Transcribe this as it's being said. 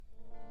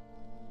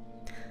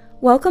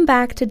Welcome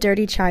back to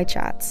Dirty Chai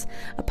Chats,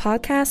 a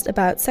podcast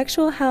about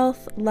sexual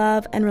health,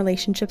 love, and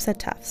relationships at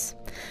Tufts.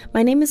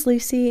 My name is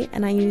Lucy,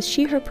 and I use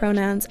she, her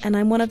pronouns, and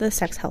I'm one of the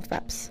sex health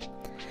reps.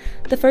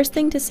 The first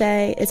thing to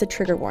say is a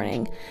trigger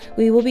warning.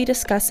 We will be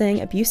discussing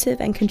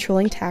abusive and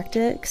controlling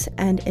tactics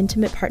and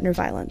intimate partner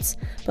violence,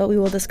 but we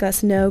will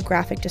discuss no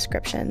graphic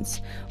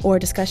descriptions or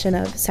discussion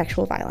of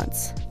sexual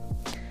violence.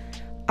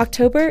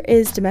 October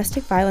is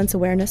Domestic Violence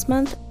Awareness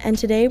Month, and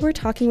today we're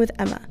talking with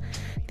Emma,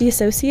 the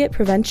Associate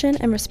Prevention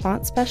and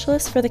Response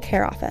Specialist for the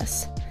CARE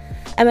Office.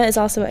 Emma is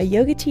also a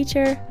yoga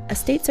teacher, a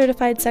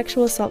state-certified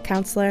sexual assault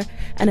counselor,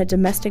 and a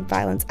domestic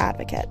violence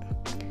advocate.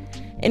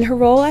 In her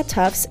role at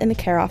Tufts in the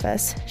CARE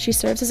Office, she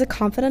serves as a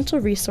confidential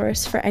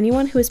resource for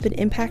anyone who has been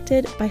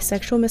impacted by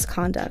sexual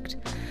misconduct,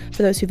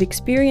 for those who've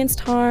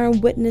experienced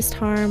harm, witnessed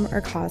harm,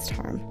 or caused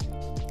harm.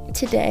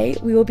 Today,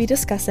 we will be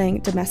discussing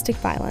domestic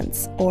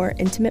violence or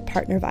intimate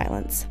partner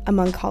violence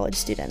among college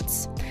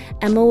students.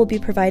 Emma will be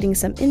providing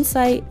some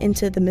insight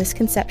into the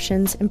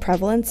misconceptions and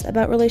prevalence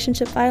about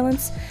relationship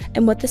violence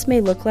and what this may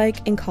look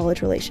like in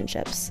college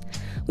relationships.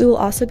 We will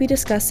also be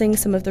discussing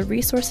some of the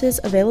resources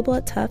available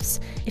at Tufts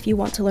if you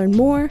want to learn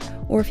more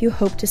or if you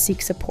hope to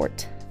seek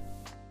support.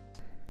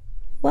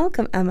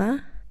 Welcome,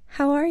 Emma.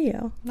 How are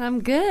you?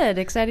 I'm good.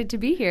 Excited to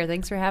be here.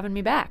 Thanks for having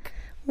me back.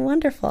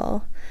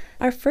 Wonderful.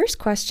 Our first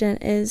question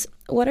is,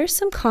 what are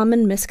some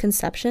common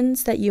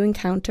misconceptions that you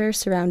encounter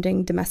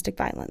surrounding domestic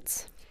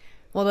violence?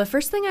 Well, the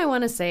first thing I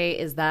want to say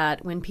is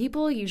that when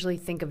people usually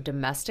think of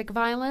domestic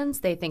violence,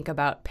 they think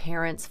about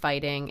parents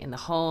fighting in the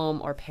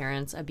home or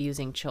parents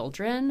abusing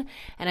children.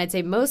 And I'd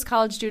say most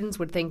college students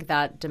would think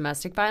that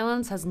domestic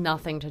violence has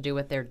nothing to do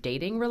with their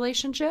dating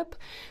relationship.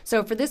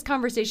 So for this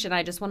conversation,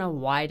 I just want to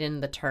widen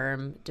the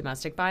term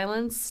domestic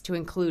violence to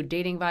include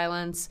dating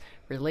violence,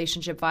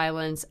 relationship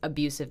violence,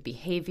 abusive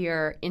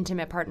behavior,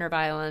 intimate partner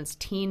violence,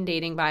 teen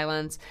dating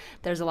violence.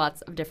 There's a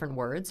lot of different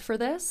words for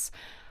this.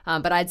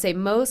 But I'd say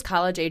most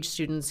college-age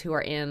students who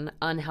are in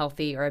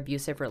unhealthy or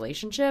abusive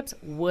relationships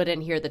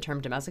wouldn't hear the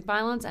term domestic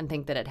violence and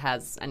think that it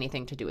has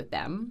anything to do with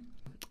them.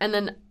 And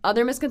then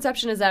other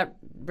misconception is that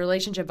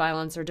relationship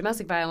violence or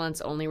domestic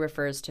violence only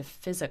refers to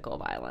physical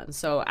violence.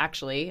 So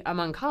actually,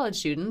 among college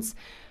students,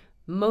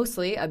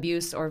 mostly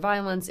abuse or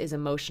violence is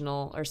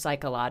emotional or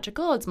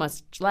psychological. It's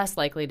much less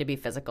likely to be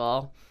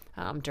physical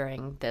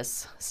during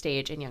this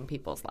stage in young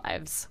people's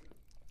lives.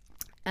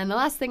 And the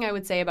last thing I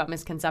would say about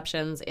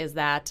misconceptions is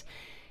that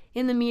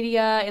in the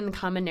media, in the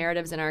common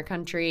narratives in our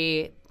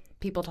country,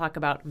 people talk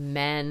about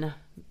men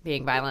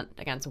being violent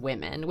against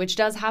women, which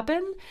does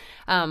happen,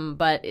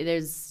 but it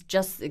is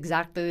just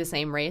exactly the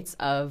same rates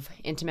of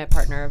intimate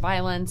partner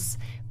violence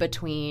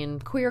between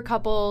queer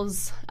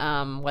couples,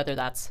 whether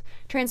that's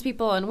trans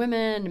people and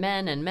women,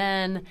 men and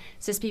men,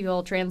 cis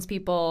people, trans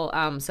people.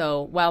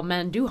 So while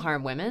men do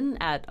harm women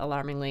at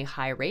alarmingly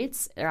high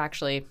rates, there are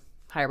actually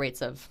high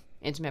rates of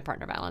intimate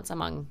partner violence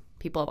among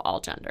people of all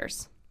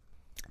genders.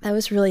 That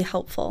was really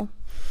helpful.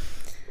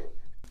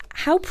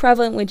 How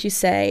prevalent would you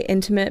say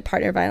intimate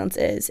partner violence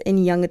is in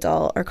young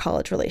adult or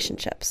college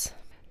relationships?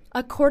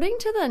 According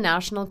to the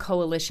National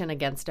Coalition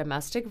Against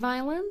Domestic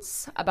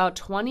Violence, about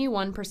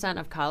 21%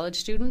 of college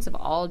students of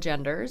all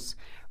genders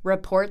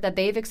report that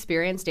they've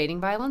experienced dating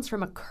violence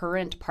from a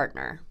current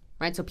partner,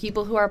 right? So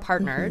people who are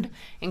partnered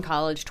in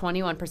college,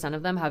 21%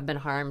 of them have been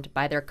harmed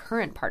by their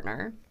current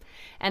partner.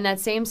 And that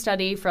same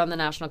study from the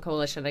National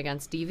Coalition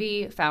Against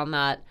DV found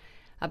that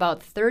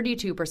about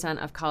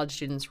 32% of college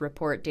students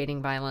report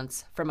dating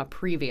violence from a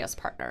previous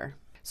partner.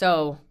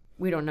 So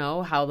we don't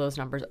know how those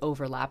numbers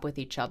overlap with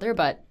each other,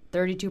 but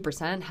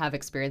 32% have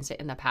experienced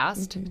it in the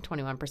past,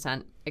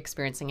 21%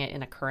 experiencing it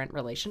in a current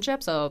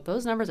relationship. So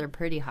those numbers are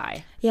pretty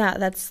high. Yeah,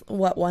 that's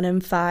 1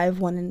 in 5,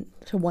 1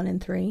 in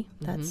 3.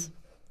 That's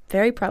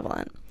very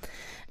prevalent.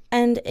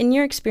 And in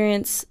your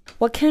experience,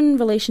 what can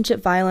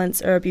relationship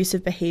violence or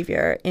abusive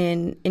behavior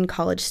in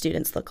college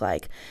students look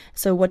like?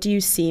 So what do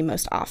you see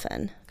most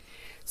often?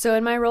 So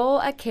in my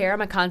role at CARE,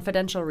 I'm a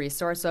confidential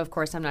resource, so of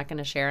course I'm not going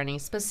to share any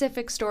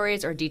specific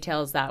stories or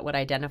details that would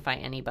identify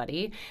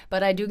anybody,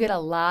 but I do get a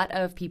lot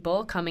of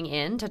people coming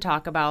in to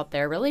talk about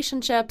their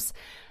relationships.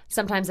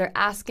 Sometimes they're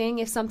asking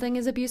if something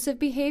is abusive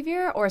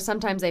behavior, or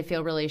sometimes they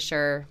feel really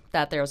sure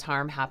that there's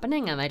harm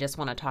happening and they just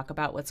want to talk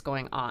about what's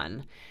going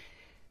on.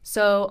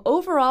 So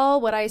overall,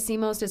 what I see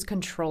most is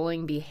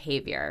controlling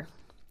behavior.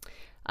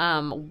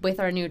 With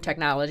our new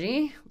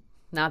technology,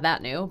 not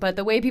that new, but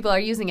the way people are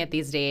using it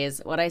these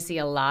days, what I see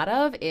a lot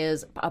of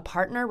is a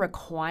partner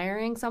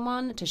requiring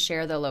someone to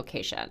share the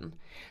location.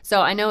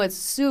 So I know it's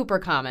super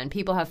common.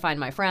 People have Find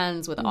My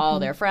Friends with all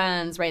their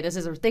friends, right? This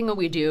is a thing that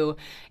we do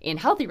in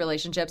healthy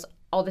relationships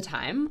all the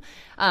time.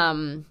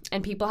 And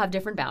people have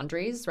different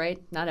boundaries, right?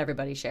 Not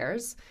everybody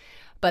shares.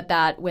 But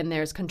that when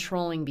there's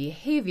controlling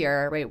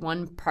behavior, right,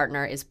 one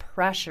partner is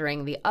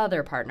pressuring the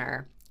other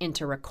partner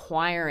into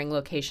requiring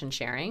location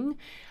sharing.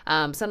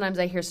 Sometimes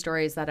I hear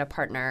stories that a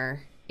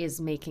partner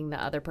is making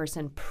the other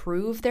person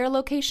prove their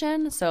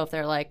location. So if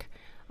they're like,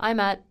 I'm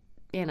at,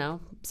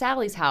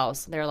 Sally's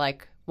house, they're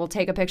like, we'll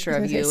take a picture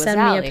of you.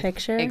 Send me a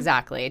picture.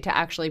 Exactly, to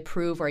actually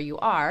prove where you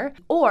are.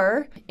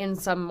 Or in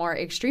some more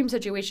extreme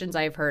situations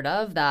I've heard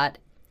of, that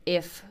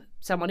if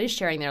someone is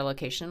sharing their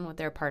location with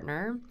their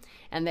partner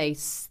and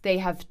they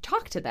have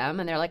talked to them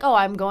and they're like, oh,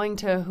 I'm going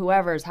to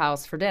whoever's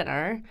house for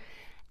dinner,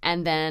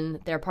 and then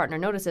their partner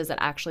notices that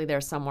actually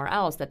they're somewhere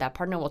else, that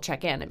partner will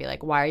check in and be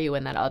like, why are you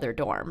in that other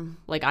dorm?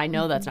 Like, I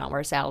know that's not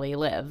where Sally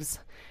lives.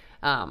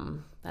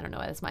 I don't know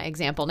why that's my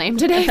example name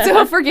today,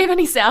 so forgive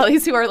any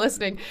Sallys who are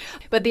listening.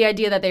 But the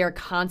idea that they are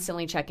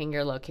constantly checking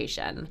your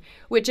location,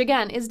 which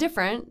again is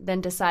different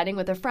than deciding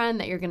with a friend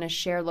that you're going to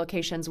share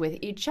locations with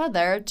each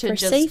other for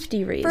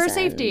safety reasons. For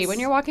safety when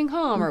you're walking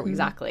home, or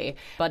exactly.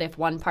 But if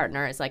one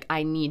partner is like,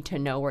 I need to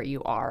know where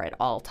you are at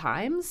all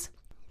times,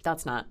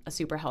 that's not a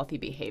super healthy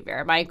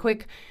behavior. My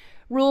quick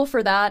rule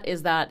for that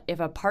is that if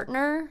a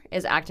partner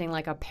is acting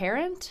like a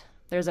parent,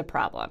 there's a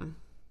problem.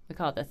 We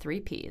call it the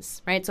 3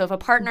 Ps, right? So if a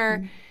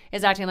partner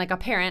is acting like a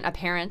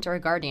parent or a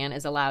guardian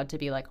is allowed to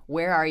be like,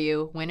 where are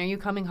you? When are you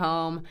coming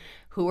home?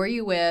 Who are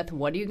you with?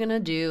 What are you going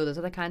to do? Those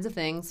are the kinds of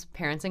things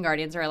parents and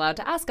guardians are allowed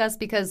to ask us,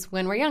 because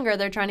when we're younger,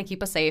 they're trying to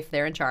keep us safe.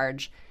 They're in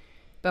charge.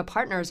 But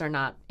partners are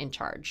not in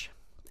charge.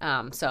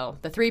 So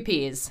the 3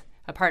 Ps,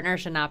 a partner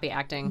should not be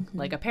acting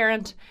like a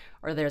parent,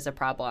 or there's a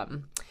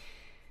problem.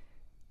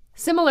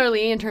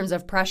 Similarly, in terms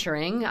of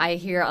pressuring, I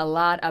hear a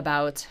lot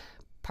about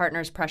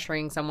partners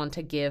pressuring someone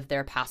to give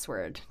their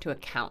password to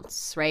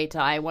accounts, right?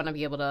 I want to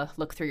be able to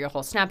look through your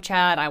whole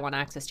Snapchat. I want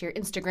access to your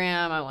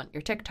Instagram. I want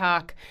your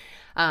TikTok.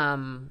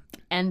 And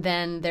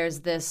then there's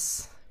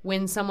this,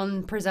 when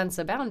someone presents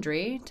a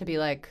boundary, to be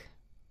like,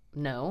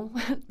 no,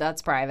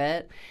 that's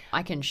private.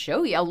 I can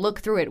show you. I'll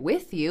look through it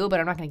with you, but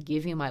I'm not going to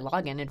give you my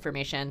login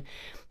information.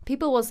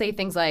 People will say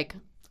things like,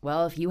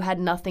 well, if you had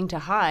nothing to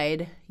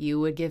hide, you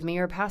would give me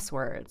your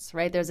passwords,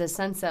 right? There's a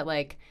sense that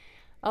like,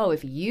 oh,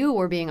 if you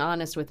were being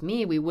honest with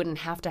me, we wouldn't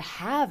have to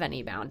have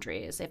any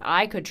boundaries. If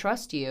I could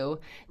trust you,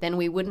 then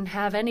we wouldn't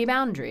have any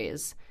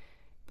boundaries.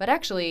 But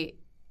actually,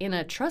 in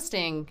a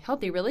trusting,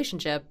 healthy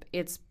relationship,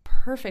 it's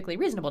perfectly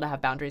reasonable to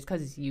have boundaries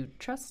because you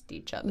trust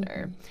each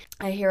other.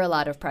 I hear a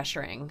lot of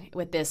pressuring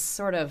with this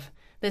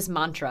this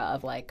mantra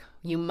of like,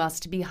 you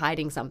must be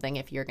hiding something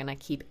if you're going to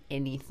keep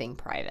anything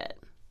private,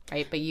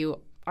 right? But you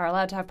are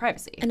allowed to have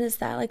privacy. And is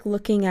that like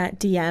looking at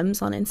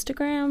DMs on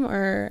Instagram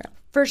or...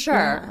 For sure.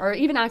 Yeah. Or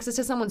even access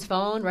to someone's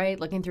phone, right?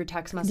 Looking through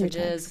text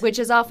messages, which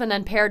is often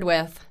then paired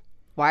with,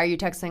 why are you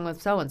texting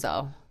with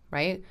so-and-so,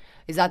 right?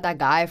 Is that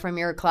guy from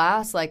your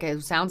class? Like,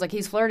 it sounds like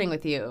he's flirting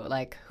with you.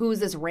 Like,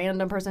 who's this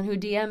random person who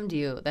DM'd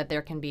you? That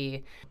there can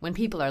be, when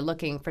people are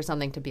looking for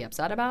something to be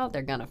upset about,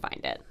 they're going to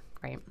find it,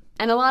 right?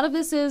 And a lot of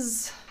this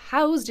is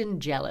housed in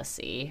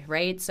jealousy,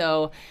 right?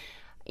 So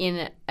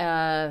in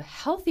a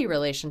healthy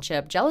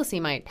relationship, jealousy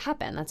might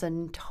happen. That's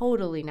a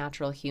totally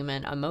natural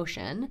human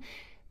emotion.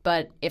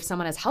 But if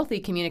someone has healthy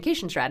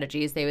communication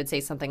strategies, they would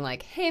say something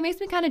like, hey, it makes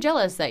me kind of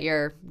jealous that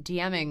you're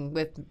DMing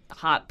with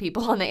hot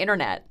people on the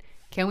internet.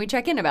 Can we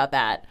check in about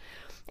that?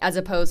 As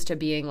opposed to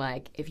being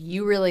like, if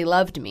you really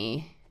loved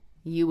me,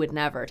 you would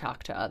never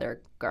talk to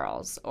other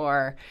girls.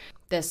 Or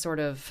this sort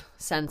of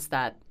sense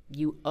that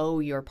you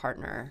owe your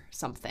partner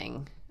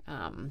something.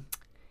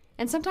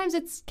 And sometimes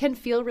it can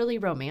feel really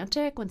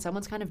romantic when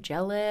someone's kind of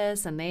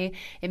jealous and it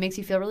makes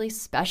you feel really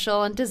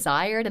special and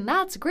desired, and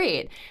that's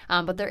great.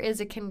 But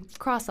it can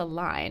cross a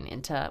line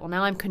into, well,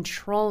 now I'm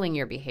controlling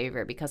your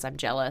behavior because I'm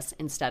jealous,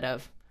 instead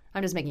of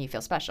I'm just making you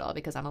feel special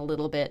because I'm a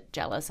little bit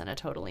jealous in a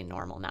totally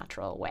normal,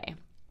 natural way.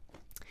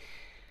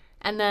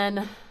 And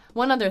then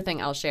one other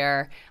thing I'll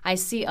share, I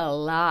see a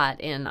lot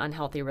in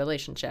unhealthy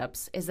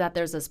relationships, is that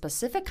there's a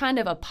specific kind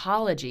of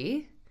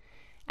apology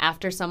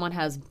after someone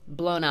has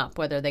blown up,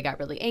 whether they got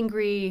really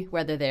angry,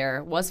 whether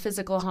there was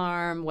physical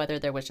harm, whether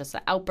there was just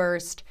an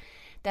outburst,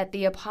 that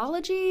the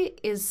apology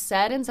is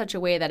said in such a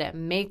way that it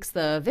makes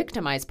the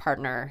victimized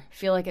partner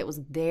feel like it was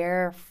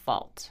their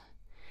fault.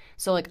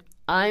 So like,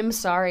 I'm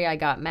sorry I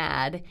got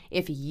mad.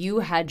 If you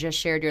had just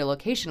shared your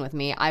location with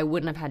me, I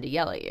wouldn't have had to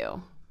yell at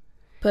you.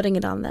 Putting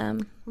it on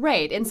them.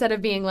 Right. Instead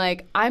of being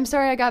like, I'm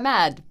sorry I got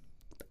mad.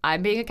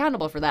 I'm being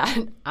accountable for that.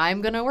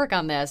 I'm going to work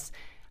on this.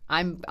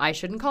 I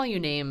shouldn't call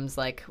you names,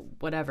 like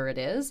whatever it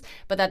is,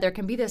 but that there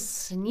can be this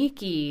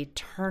sneaky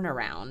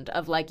turnaround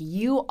of like,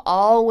 you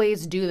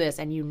always do this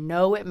and you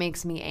know it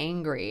makes me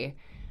angry,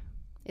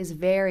 is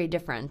very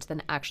different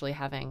than actually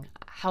having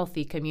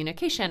healthy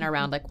communication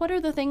around like, what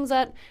are the things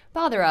that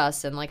bother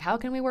us and like, how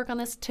can we work on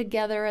this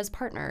together as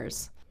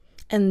partners?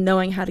 And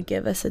knowing how to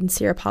give a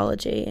sincere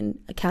apology and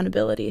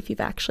accountability if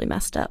you've actually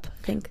messed up,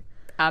 I think.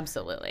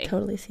 Absolutely.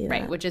 Totally see that.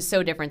 Right, which is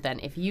so different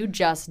than if you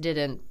just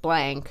didn't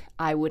blank,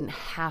 I wouldn't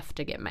have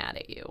to get mad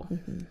at you.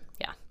 Mm-hmm.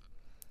 Yeah.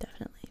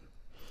 Definitely.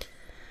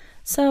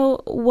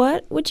 So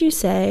what would you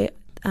say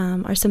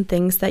are some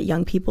things that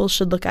young people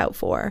should look out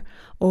for?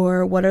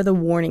 Or what are the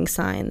warning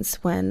signs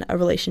when a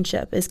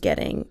relationship is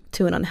getting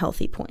to an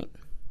unhealthy point?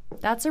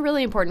 That's a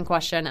really important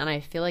question, and I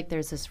feel like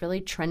there's this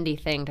really trendy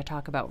thing to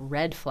talk about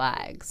red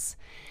flags.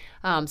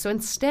 So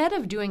instead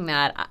of doing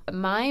that,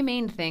 my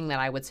main thing that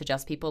I would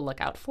suggest people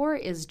look out for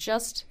is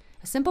just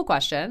a simple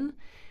question.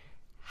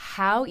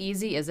 how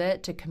easy is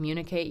it to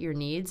communicate your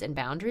needs and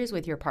boundaries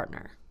with your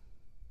partner?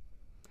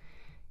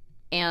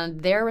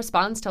 And their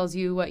response tells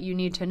you what you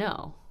need to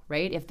know,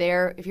 right?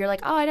 If you're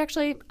like, oh, I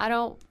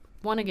don't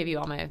want to give you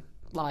all my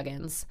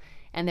logins,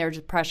 and they're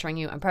just pressuring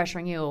you, I'm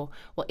pressuring you.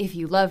 Well, if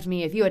you loved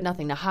me, if you had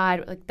nothing to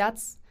hide, like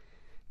that's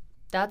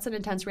an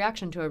intense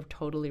reaction to a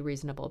totally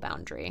reasonable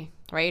boundary,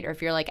 right? Or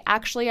if you're like,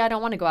 actually, I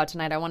don't want to go out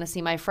tonight, I want to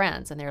see my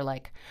friends, and they're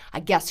like, I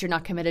guess you're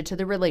not committed to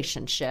the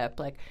relationship,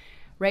 like,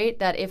 right?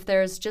 That if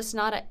there's just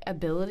not an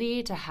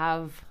ability to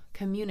have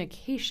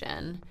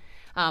communication,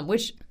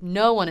 which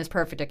no one is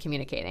perfect at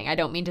communicating. I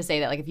don't mean to say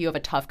that like if you have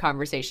a tough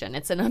conversation,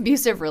 it's an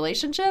abusive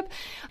relationship,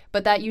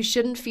 but that you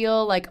shouldn't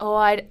feel like, oh,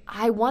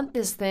 I want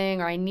this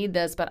thing or I need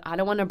this, but I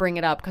don't want to bring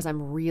it up because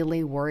I'm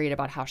really worried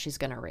about how she's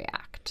going to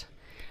react.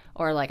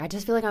 Or like, I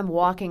just feel like I'm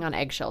walking on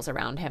eggshells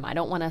around him. I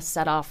don't want to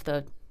set off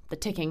the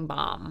ticking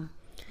bomb.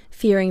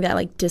 Fearing that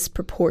like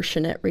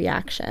disproportionate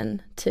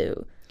reaction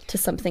to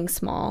something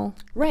small.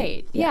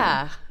 Right.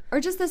 Yeah. Or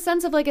just the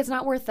sense of like it's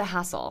not worth the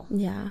hassle.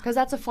 Yeah. Because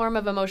that's a form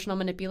of emotional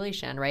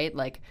manipulation, right?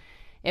 Like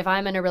if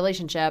I'm in a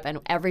relationship and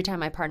every time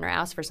my partner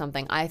asks for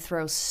something, I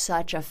throw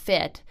such a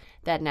fit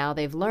that now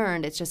they've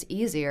learned it's just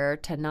easier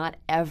to not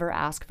ever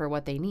ask for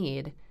what they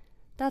need.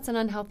 That's an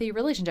unhealthy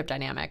relationship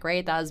dynamic,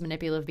 right? That is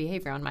manipulative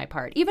behavior on my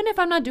part. Even if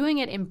I'm not doing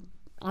it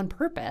on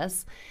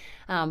purpose,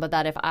 but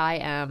that if I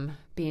am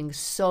being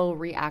so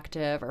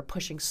reactive or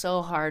pushing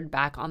so hard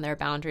back on their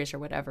boundaries or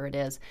whatever it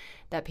is,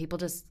 that people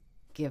just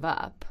give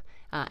up.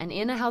 And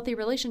in a healthy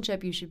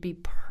relationship, you should be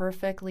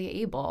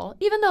perfectly able,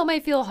 even though it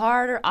might feel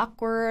hard or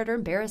awkward or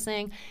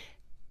embarrassing,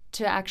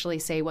 to actually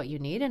say what you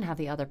need and have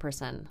the other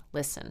person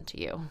listen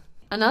to you.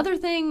 Another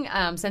thing,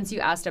 since you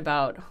asked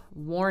about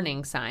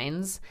warning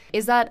signs,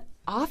 is that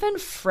often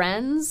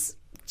friends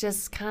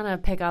just kind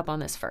of pick up on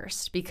this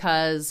first.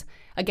 Because,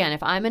 again,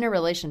 if I'm in a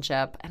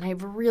relationship and I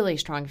have really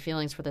strong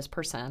feelings for this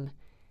person,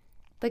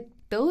 like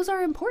those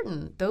are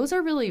important. Those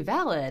are really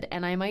valid.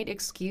 And I might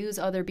excuse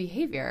other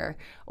behavior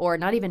or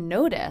not even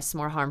notice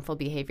more harmful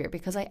behavior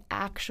because I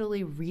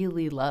actually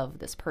really love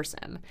this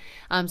person.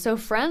 So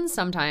friends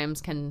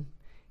sometimes can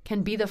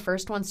be the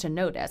first ones to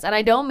notice. And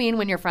I don't mean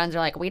when your friends are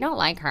like, we don't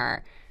like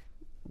her,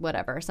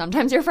 whatever.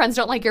 Sometimes your friends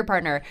don't like your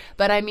partner.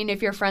 But I mean,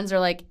 if your friends are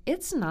like,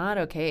 it's not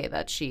okay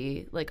that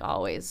she like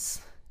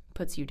always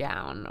puts you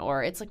down,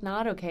 or it's like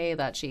not okay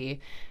that she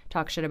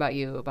talks shit about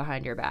you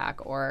behind your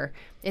back, or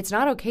it's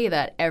not okay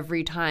that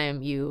every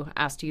time you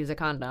ask to use a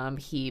condom,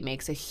 he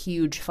makes a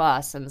huge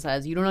fuss and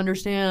says, you don't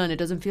understand, it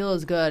doesn't feel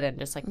as good, and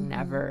just like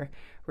never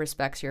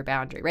respects your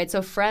boundary, right?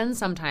 So friends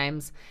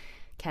sometimes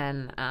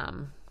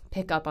can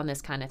pick up on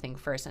this kind of thing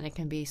first, and it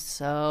can be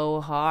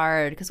so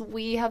hard because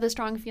we have the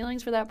strong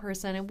feelings for that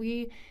person and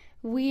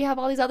we have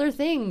all these other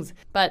things,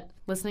 but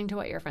listening to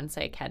what your friends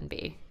say can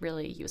be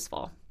really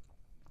useful.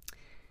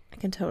 I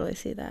can totally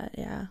see that,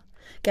 yeah.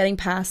 Getting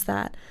past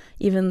that,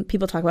 even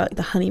people talk about like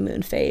the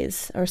honeymoon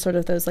phase or sort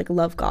of those like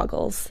love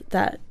goggles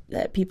that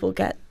people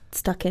get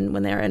stuck in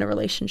when they're in a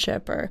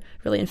relationship or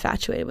really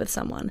infatuated with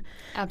someone.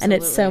 Absolutely. And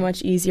it's so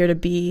much easier to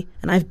be,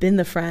 and I've been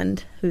the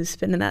friend who's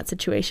been in that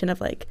situation of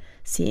like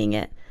seeing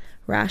it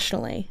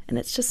rationally, and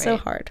it's just so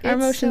hard. Our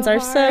emotions are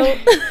so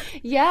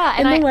yeah,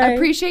 and I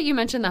appreciate you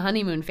mentioned the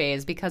honeymoon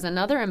phase, because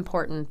another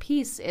important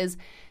piece is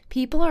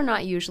people are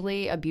not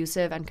usually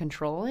abusive and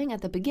controlling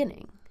at the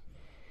beginning.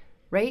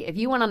 Right? If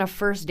you went on a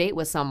first date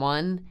with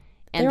someone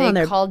and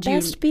they called you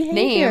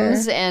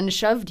names and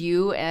shoved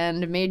you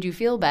and made you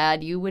feel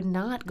bad, you would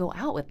not go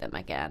out with them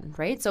again,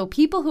 right? So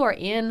people who are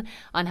in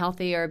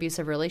unhealthy or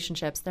abusive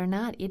relationships, they're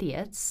not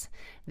idiots.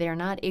 They're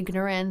not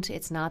ignorant.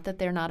 It's not that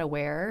they're not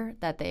aware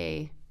that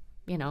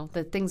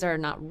that things are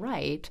not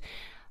right,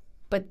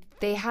 but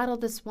they had all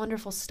this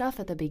wonderful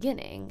stuff at the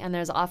beginning. And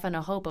there's often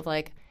a hope of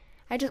like,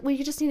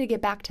 we just need to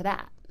get back to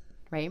that.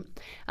 Right?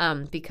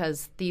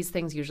 Because these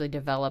things usually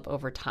develop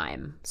over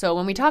time. So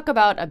when we talk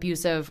about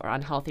abusive or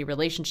unhealthy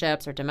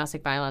relationships or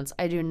domestic violence,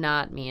 I do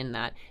not mean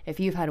that if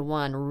you've had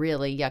one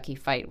really yucky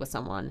fight with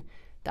someone,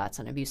 that's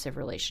an abusive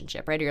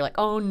relationship, right? Or you're like,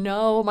 oh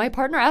no, my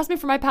partner asked me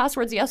for my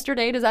passwords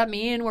yesterday. Does that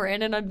mean we're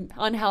in an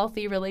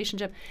unhealthy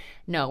relationship?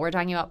 No, we're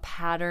talking about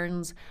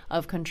patterns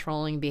of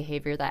controlling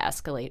behavior that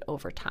escalate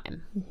over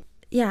time.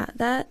 Yeah,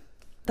 that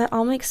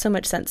all makes so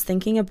much sense.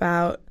 Thinking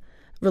about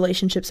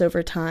relationships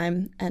over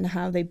time and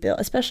how they build,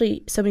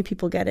 especially so many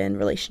people get in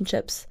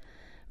relationships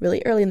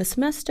really early in the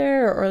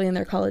semester or early in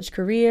their college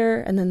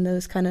career, and then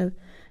those kind of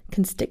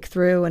can stick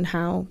through, and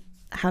how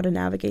to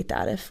navigate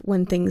that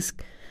when things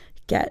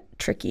get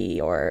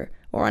tricky or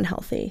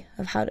unhealthy,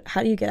 of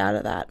how do you get out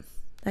of that.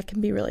 That can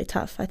be really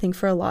tough, I think,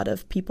 for a lot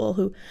of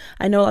people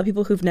I know a lot of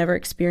people who've never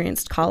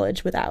experienced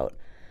college without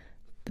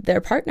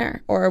their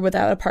partner or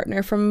without a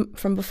partner from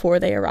before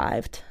they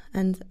arrived,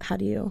 and how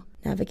do you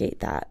navigate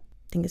that?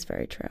 I think is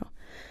very true.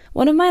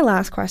 One of my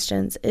last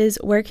questions is,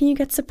 where can you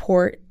get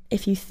support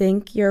if you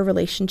think your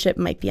relationship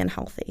might be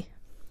unhealthy?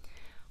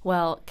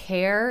 Well,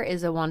 CARE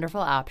is a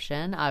wonderful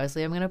option.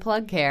 Obviously, I'm going to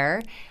plug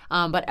CARE,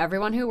 but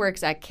everyone who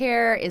works at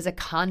CARE is a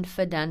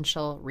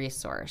confidential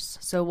resource.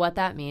 So what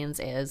that means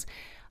is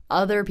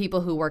Other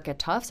people who work at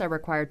Tufts are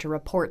required to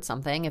report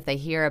something if they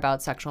hear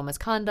about sexual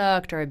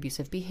misconduct or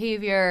abusive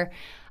behavior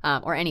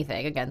or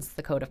anything against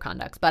the code of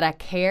conduct. But at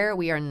CARE,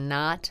 we are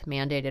not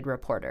mandated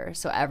reporters.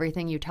 So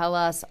everything you tell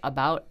us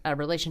about a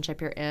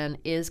relationship you're in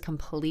is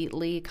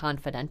completely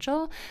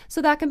confidential.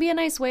 So that can be a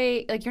nice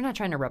way, like you're not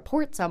trying to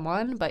report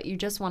someone, but you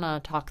just want to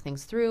talk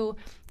things through,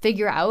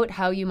 figure out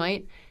how you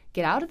might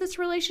get out of this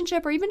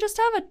relationship, or even just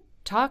have a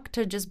talk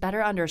to just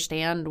better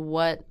understand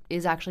what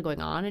is actually going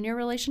on in your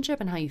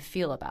relationship and how you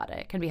feel about it.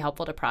 It can be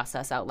helpful to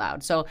process out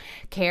loud. So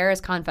CARE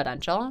is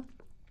confidential.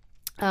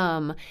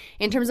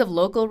 In terms of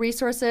local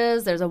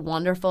resources, there's a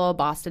wonderful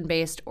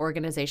Boston-based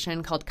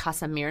organization called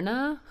Casa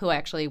Mirna, who I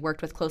actually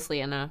worked with closely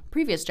in a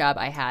previous job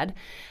I had.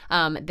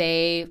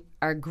 They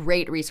are a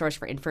great resource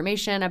for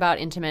information about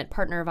intimate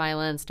partner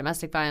violence,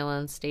 domestic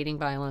violence, dating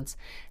violence.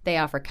 They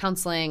offer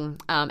counseling.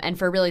 And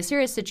for really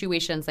serious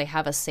situations, they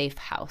have a safe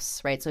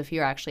house, right? So if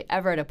you're actually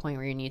ever at a point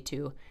where you need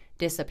to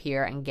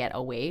disappear and get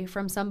away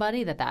from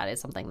somebody, that is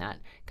something that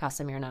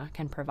Casa Mirna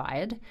can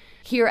provide.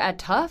 Here at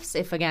Tufts,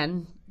 if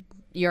again,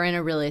 you're in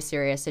a really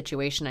serious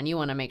situation and you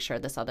want to make sure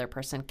this other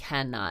person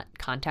cannot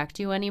contact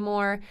you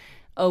anymore,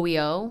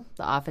 OEO,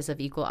 the Office of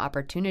Equal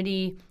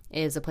Opportunity,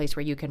 is a place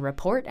where you can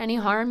report any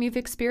harm you've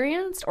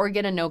experienced or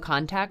get a no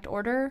contact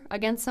order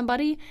against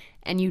somebody,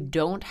 and you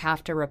don't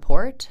have to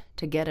report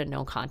to get a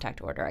no contact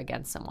order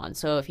against someone.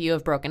 So if you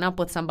have broken up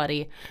with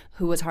somebody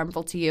who was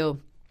harmful to you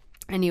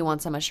and you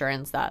want some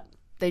assurance that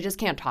they just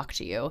can't talk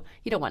to you,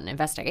 you don't want an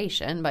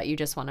investigation, but you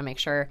just want to make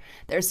sure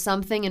there's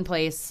something in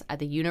place at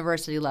the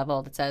university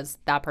level that says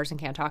that person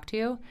can't talk to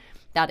you.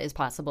 That is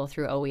possible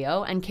through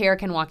OEO, and CARE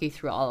can walk you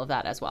through all of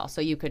that as well. So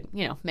you could,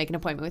 make an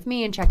appointment with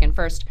me and check in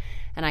first,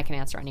 and I can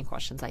answer any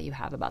questions that you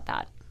have about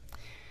that.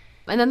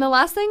 And then the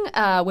last thing,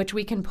 which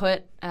we can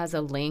put as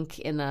a link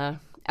in the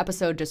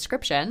episode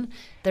description,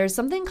 there's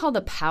something called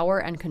the power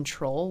and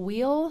control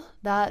wheel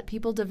that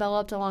people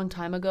developed a long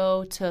time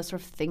ago to sort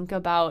of think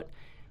about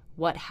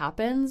what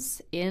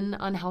happens in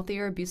unhealthy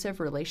or abusive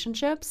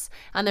relationships.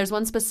 And there's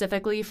one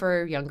specifically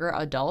for younger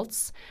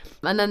adults.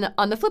 And then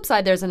on the flip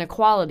side, there's an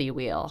equality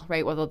wheel,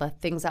 right? What are the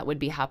things that would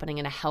be happening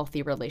in a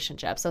healthy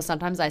relationship? So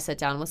sometimes I sit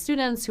down with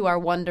students who are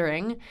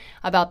wondering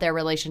about their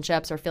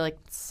relationships or feel like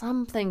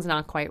something's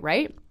not quite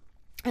right.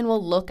 And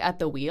we'll look at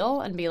the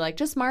wheel and be like,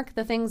 just mark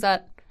the things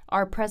that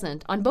are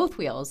present on both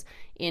wheels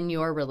in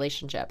your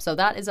relationship. So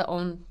that is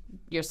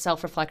your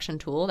self-reflection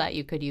tool that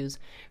you could use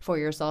for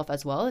yourself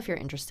as well if you're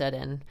interested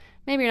in,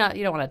 maybe you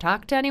don't want to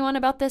talk to anyone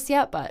about this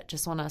yet, but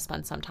just want to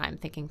spend some time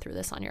thinking through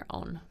this on your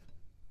own.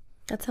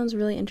 That sounds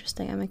really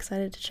interesting. I'm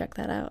excited to check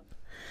that out.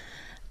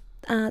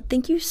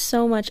 Thank you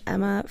so much,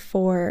 Emma,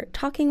 for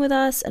talking with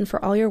us and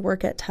for all your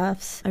work at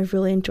Tufts. I've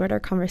really enjoyed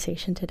our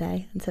conversation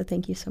today, and so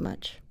thank you so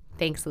much.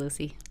 Thanks,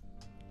 Lucy.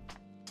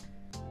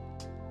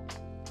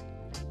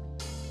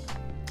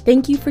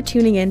 Thank you for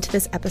tuning in to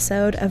this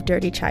episode of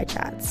Dirty Chai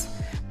Chats.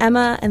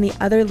 Emma and the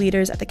other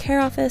leaders at the CARE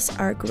office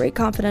are a great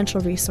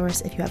confidential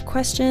resource if you have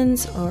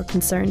questions or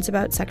concerns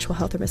about sexual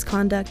health or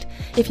misconduct.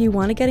 If you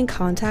want to get in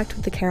contact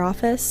with the CARE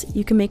office,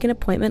 you can make an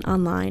appointment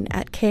online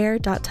at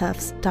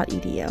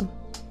care.tufts.edu.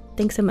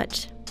 Thanks so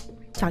much.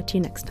 Talk to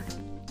you next time.